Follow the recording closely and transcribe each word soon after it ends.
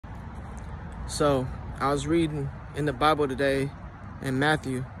So I was reading in the Bible today in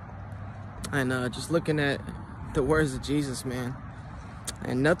Matthew, and just looking at the words of Jesus, man.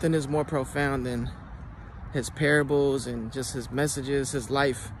 And nothing is more profound than his parables and just his messages, his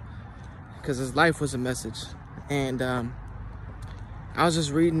life, because his life was a message. And I was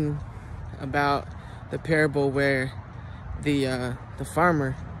just reading about the parable where the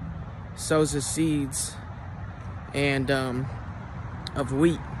farmer sows his seeds and of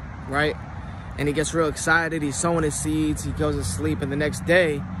wheat, right? And he gets real excited. He's sowing his seeds. He goes to sleep, and the next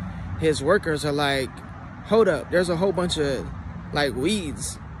day, his workers are like, "Hold up! There's a whole bunch of like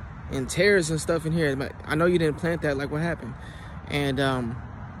weeds and tares and stuff in here. I know you didn't plant that. Like, what happened?" And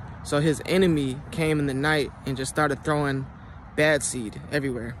so his enemy came in the night and just started throwing bad seed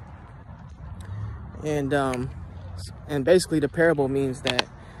everywhere. And basically the parable means that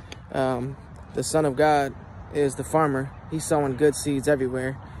the Son of God is the farmer. He's sowing good seeds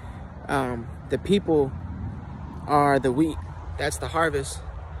everywhere. The people are the wheat. That's the harvest.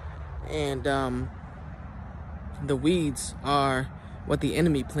 And the weeds are what the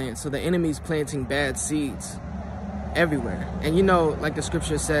enemy plants. So the enemy's planting bad seeds everywhere. And you know, like the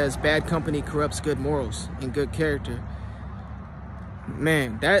scripture says, bad company corrupts good morals and good character.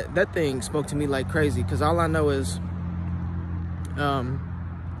 Man, that thing spoke to me like crazy, because all I know is I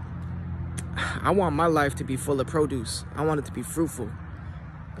want my life to be full of produce. I want it to be fruitful.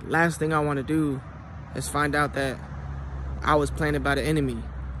 The last thing I want to do is find out that I was planted by the enemy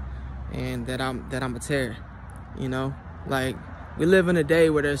and that I'm a tare. You know, like, we live in a day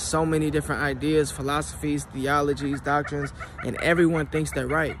where there's so many different ideas, philosophies, theologies, doctrines, and everyone thinks they're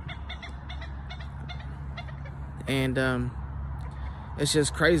right. And it's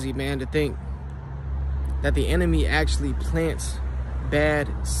just crazy, man, to think that the enemy actually plants bad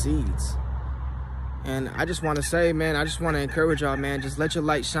seeds. And I just want to say, man, I just want to encourage y'all, man, just let your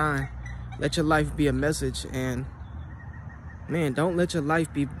light shine. Let your life be a message. And man, don't let your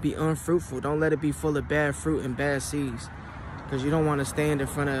life be unfruitful. Don't let it be full of bad fruit and bad seeds, because you don't want to stand in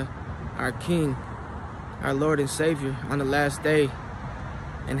front of our King, our Lord and Savior, on the last day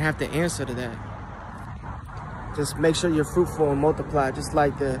and have to answer to that. Just make sure you're fruitful and multiply, just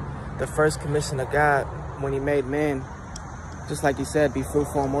like the first commission of God when he made man. Just like he said, be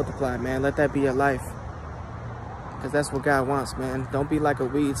fruitful and multiply, man. Let that be your life, because that's what God wants, man. Don't be like a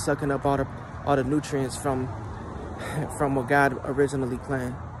weed sucking up all the nutrients from what God originally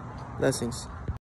planned. Blessings.